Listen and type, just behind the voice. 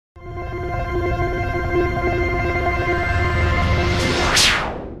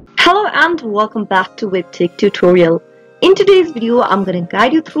and welcome back to Webtech Tutorial. In today's video, I'm going to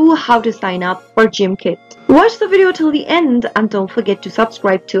guide you through how to sign up for Gimkit. Watch the video till the end and don't forget to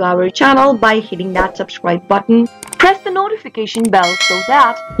subscribe to our channel by hitting that subscribe button. Press the notification bell so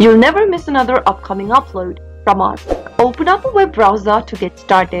that you'll never miss another upcoming upload from us. Open up a web browser to get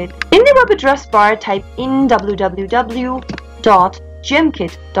started. In the web address bar, type in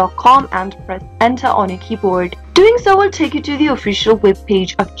www.gimkit.com and press enter on your keyboard. Doing so will take you to the official web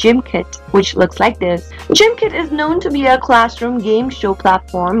page of Gimkit, which looks like this. Gimkit is known to be a classroom game show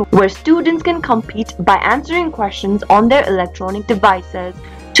platform where students can compete by answering questions on their electronic devices.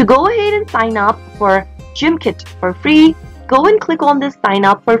 To go ahead and sign up for Gimkit for free, go and click on this sign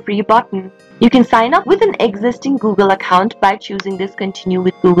up for free button. You can sign up with an existing Google account by choosing this continue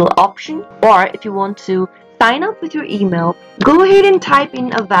with Google option, or if you want to sign up with your email, go ahead and type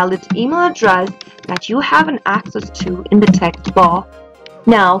in a valid email address that you have an access to in the text bar.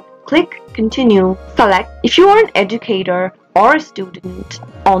 Now click continue. Select if you are an educator or a student.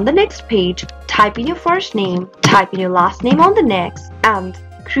 On the next page, type in your first name, type in your last name on the next, and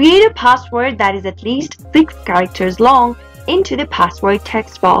create a password that is at least 6 characters long into the password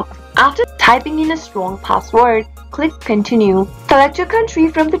text box. After typing in a strong password, click continue. Select your country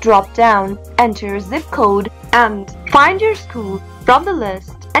from the drop down, enter your zip code, and find your school from the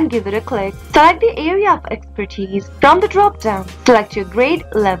list and give it a click. Select the area of expertise from the drop down. Select your grade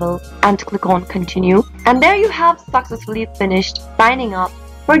level and click on continue. And there you have successfully finished signing up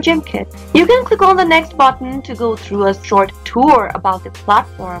for Gimkit. You can click on the next button to go through a short tour about the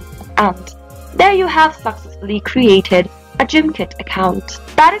platform. And there you have successfully created a Gimkit account.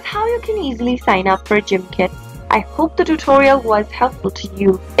 That is how you can easily sign up for Gimkit. I hope the tutorial was helpful to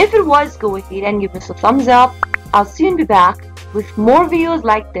you. If it was, go ahead and give us a thumbs up. I'll soon be back with more videos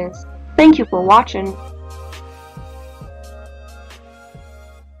like this. Thank you for watching.